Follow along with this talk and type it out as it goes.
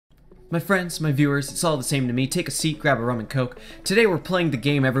My friends, my viewers, it's all the same to me. Take a seat, grab a rum and coke. Today we're playing the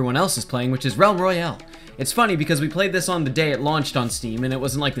game everyone else is playing, which is Realm Royale. It's funny because we played this on the day it launched on Steam and it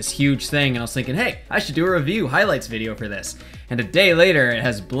wasn't like this huge thing, and I was thinking, hey, I should do a review highlights video for this. And a day later, it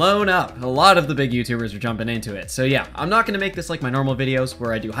has blown up. A lot of the big YouTubers are jumping into it. So yeah, I'm not going to make this like my normal videos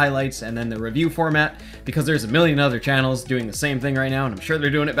where I do highlights and then the review format, because there's a million other channels doing the same thing right now and I'm sure they're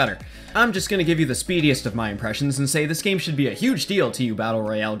doing it better. I'm just going to give you the speediest of my impressions and say this game should be a huge deal to you Battle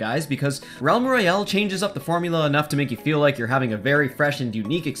Royale guys, because Realm Royale changes up the formula enough to make you feel like you're having a very fresh and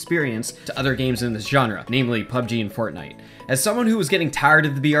unique experience to other games in this genre, namely PUBG and Fortnite. As someone who was getting tired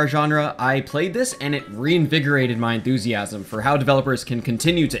of the BR genre, I played this and it reinvigorated my enthusiasm for how developers can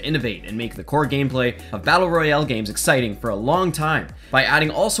continue to innovate and make the core gameplay of Battle Royale games exciting for a long time by adding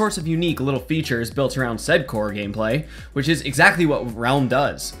all sorts of unique little features built around said core gameplay, which is exactly what Realm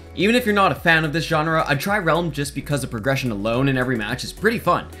does. Even if you're not a fan of this genre, I'd try Realm just because the progression alone in every match is pretty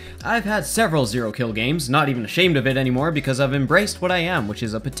fun. I've had several zero-kill games, not even ashamed of it anymore because I've embraced what I am, which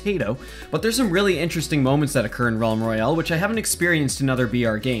is a potato, but there's some really interesting moments that occur in Realm Royale which I haven't experienced in other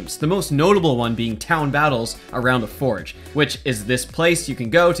BR games, the most notable one being town battles around a forge, which is this place you can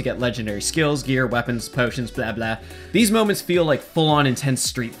go to get legendary skills, gear, weapons, potions, blah blah. These moments feel like full-on intense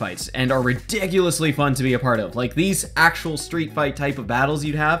street fights and are ridiculously fun to be a part of, like these actual street fight type of battles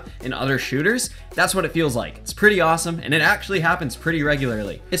you'd have in other shooters. That's what it feels like. It's pretty awesome, and it actually happens pretty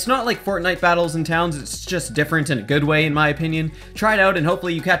regularly. It's not like Fortnite battles in towns, it's just different in a good way in my opinion. Try it out and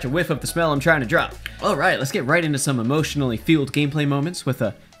hopefully you catch a whiff of the smell I'm trying to drop. Alright, let's get right into some emotionally fueled gameplay moments with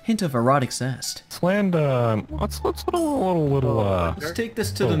a hint of erotic zest. Let's land, let's put a little, let's take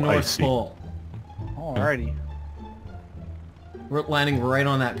this to the North Pole. Alrighty. We're landing right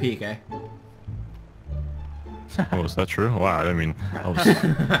on that peak, eh? Oh, is that true? Wow, I mean, I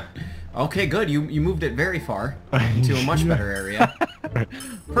was... Okay, good. You moved it very far to a much better area.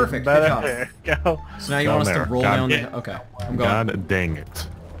 Perfect. Good job. Go. So now you want us to roll down the... Okay, I'm going. God dang it.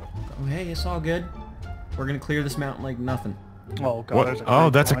 Oh, hey, it's all good. We're gonna clear this mountain like nothing. Oh god. What? Oh,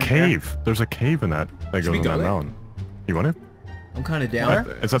 that's a cave. There's a cave in that goes in that mountain. You want it? I'm kind of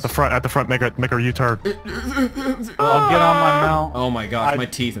down. It's at the front. At the front. Make our U-turn. I'll get on my mount. Oh my gosh, my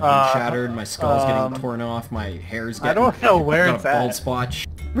teeth have been shattered. My skull's getting torn off. My hair's getting... I don't know where got it's a bald at. spot.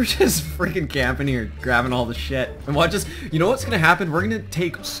 We're just freaking camping here, grabbing all the shit. And watch us. You know what's gonna happen? We're gonna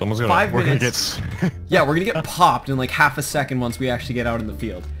take 5 minutes. Yeah, we're gonna get popped in like half a second once we actually get out in the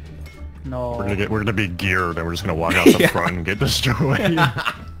field. No. We're gonna be geared and we're just gonna walk out the front and get destroyed.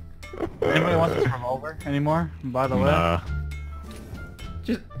 Anybody want this from over anymore? By the way. Nah.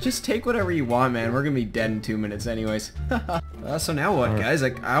 Just take whatever you want, man. We're gonna be dead in 2 minutes anyways. So now what, guys?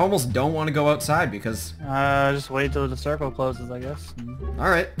 Like, I almost don't want to go outside because... just wait till the circle closes, I guess.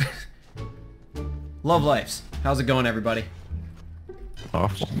 Alright. Love lives. How's it going, everybody?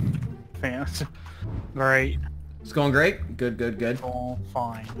 Awful. Fans. Great. It's going great? Good, good, good. Oh,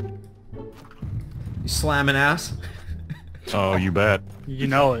 fine. You slamming ass? Oh, you bet. You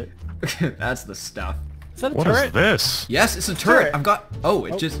know it. That's the stuff. Is that a What turret? is this? Yes, it's a turret. I've got... Oh,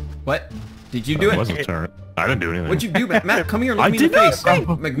 it just... What? Did you do It it? wasn't a turret. I didn't do anything. What'd you do, Matt? Matt, come here and look I me in the did not.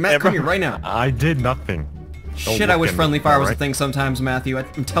 face. Matt, come here right now. I did nothing. Don't Shit, I look wish at friendly me, fire was a alright? thing sometimes, Matthew.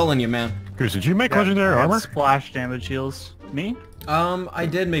 I'm telling you, man. Goose, did you make legendary armor? Splash damage heals. Me? I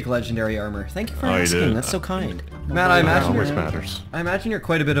did make legendary armor. Thank you for Oh, you asking. did? That's so kind. Matt, I imagine always you're... matters. I imagine you're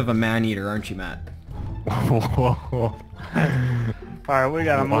quite a bit of a man-eater, aren't you, Matt? Alright, we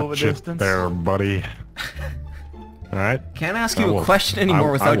gotta move a Watch it distance. there, buddy. Alright? Can't ask you a question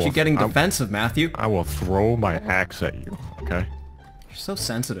anymore without you getting defensive, Matthew. I will throw my axe at you, okay? You're so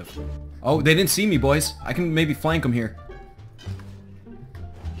sensitive. Oh, they didn't see me, boys. I can maybe flank them here.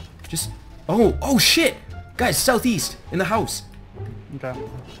 Just... Oh shit! Guys, southeast, in the house. Okay.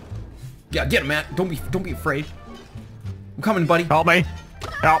 Yeah, get him, Matt. Don't be afraid. I'm coming, buddy. Help me!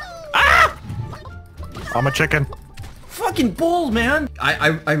 Help! Ah! I'm a chicken. Fucking bull, man!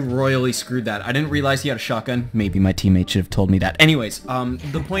 I royally screwed that. I didn't realize he had a shotgun. Maybe my teammate should have told me that. Anyways,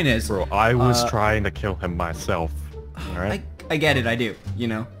 the point is... Bro, I was trying to kill him myself. Alright? I get it, I do, you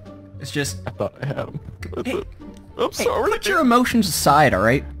know? It's just... I thought I had him. Hey, I'm sorry. put your emotions aside,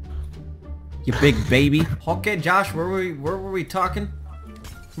 alright? You big baby. Okay, Josh, where were we talking?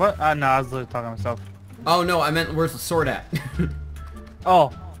 What? No, I was literally talking to myself. Oh, no, I meant where's the sword at?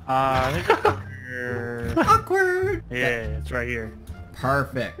 Oh, I think it's over here. Awkward! Yeah, it's right here.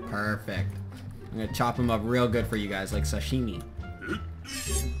 Perfect. I'm gonna chop him up real good for you guys, like sashimi.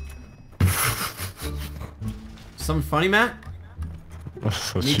 Something funny, Matt?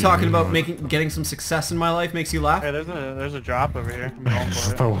 Me talking about getting some success in my life makes you laugh? Hey, there's a drop over here. I'm going That's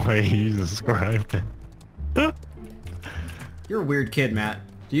for it. the way he described it. You're a weird kid, Matt.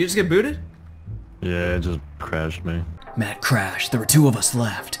 Did you just get booted? Yeah, it just crashed me. Matt crashed. There were 2 of us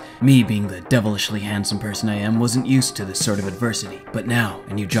left. Me, being the devilishly handsome person I am, wasn't used to this sort of adversity. But now,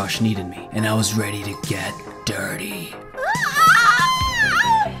 I knew Josh needed me, and I was ready to get dirty.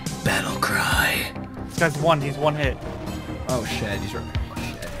 Battle cry. This guy's he's one hit. Oh shit, he's right. Oh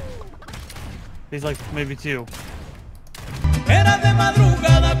shit. He's like maybe 2.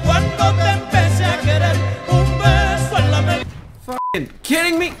 Fucking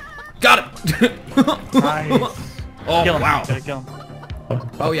kidding me? Got him! Nice. Oh Kill him. wow. Gotta kill him.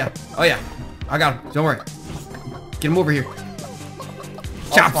 Oh yeah. Oh yeah. I got him. Don't worry. Get him over here.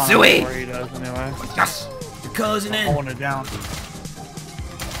 I'll Chop spawn suey! him before he does anyway. Yes! You're closing in. Holding it down.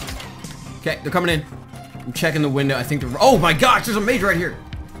 Okay, they're coming in. I'm checking the window. I think they're. Oh my gosh, there's a mage right here.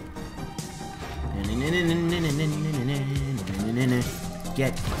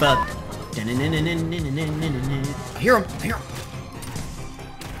 Get fucked. I hear him. I hear him.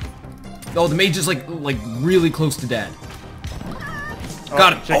 Oh, the mage is like really close to dead.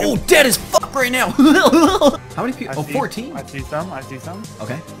 Got him. Chicken. Oh, dead as fuck right now. How many people? Oh, 14. I see some. I see some.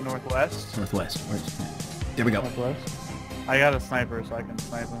 Okay. Northwest. Northwest. There we go. Northwest. I got a sniper, so I can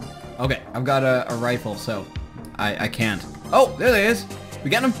snipe him. Okay, I've got a rifle, so I can't. Oh, there he is. We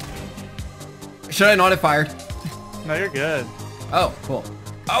getting him? Should I not have fired? No, you're good. Oh, cool.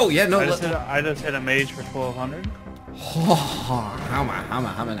 Oh, yeah, no. I just hit a mage for 1200. How am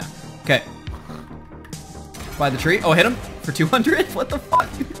I now? Okay. By the tree. Oh, hit him for 200? What the fuck?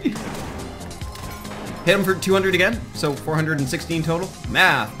 Hit him for 200 again, so 416 total.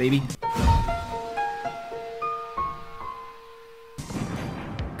 Math, baby.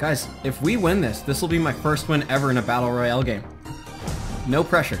 Guys, if we win this, this will be my first win ever in a Battle Royale game. No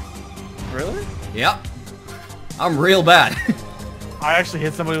pressure. Really? Yep. I'm real bad. I actually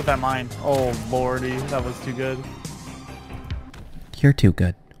hit somebody with that mine. Oh lordy, that was too good. You're too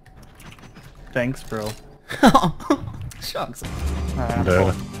good. Thanks, bro. Shucks. I'm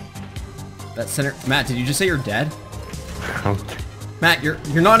dead. That center. Matt, did you just say you're dead? Matt,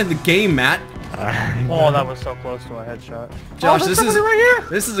 you're not in the game, Matt. Oh, that was so close to a headshot. Josh, this is right here.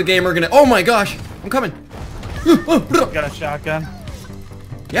 This is a game we're gonna. Oh my gosh, I'm coming. Got a shotgun.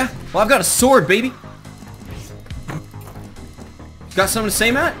 Yeah. Well, I've got a sword, baby. Got something to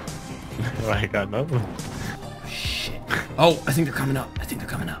say, Matt? I got nothing. Oh shit. Oh, I think they're coming up. I think they're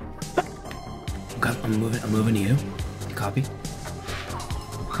coming up. I'm moving to you. You copy? Yep.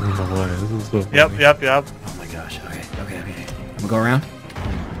 Oh my gosh. Okay. I'm gonna go around.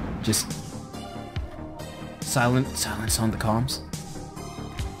 Just silence on the comms.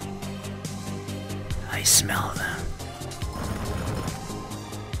 I smell them.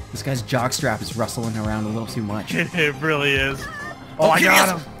 This guy's jockstrap is rustling around a little too much. It really is. Oh, I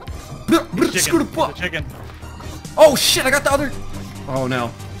got him. Chicken. The chicken. Oh shit! I got the other. Oh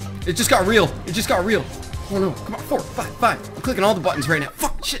no! It just got real. It just got real. Oh no! Come on, 4, 5, 5. I'm clicking all the buttons right now.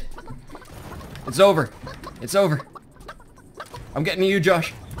 Fuck shit! It's over. It's over. I'm getting to you,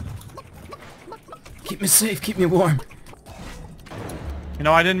 Josh. Keep me safe. Keep me warm. You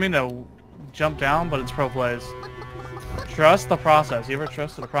know, I didn't mean to jump down, but it's pro plays. Trust the process. You ever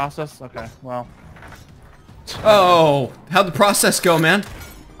trusted the process? Okay, well. Oh, how'd the process go, man?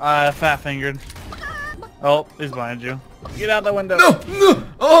 Fat fingered. Oh, he's behind you. Get out the window. No!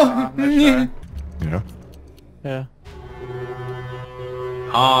 Oh! Nice try. Yeah. Yeah.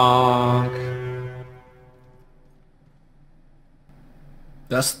 Honk.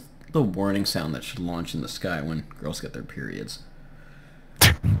 That's the warning sound that should launch in the sky when girls get their periods.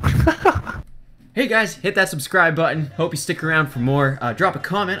 Hey guys, hit that subscribe button. Hope you stick around for more. Drop a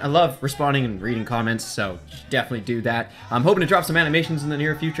comment. I love responding and reading comments, so definitely do that. I'm hoping to drop some animations in the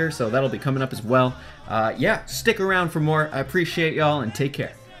near future, so that'll be coming up as well. Yeah, stick around for more. I appreciate y'all, and take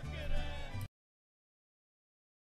care.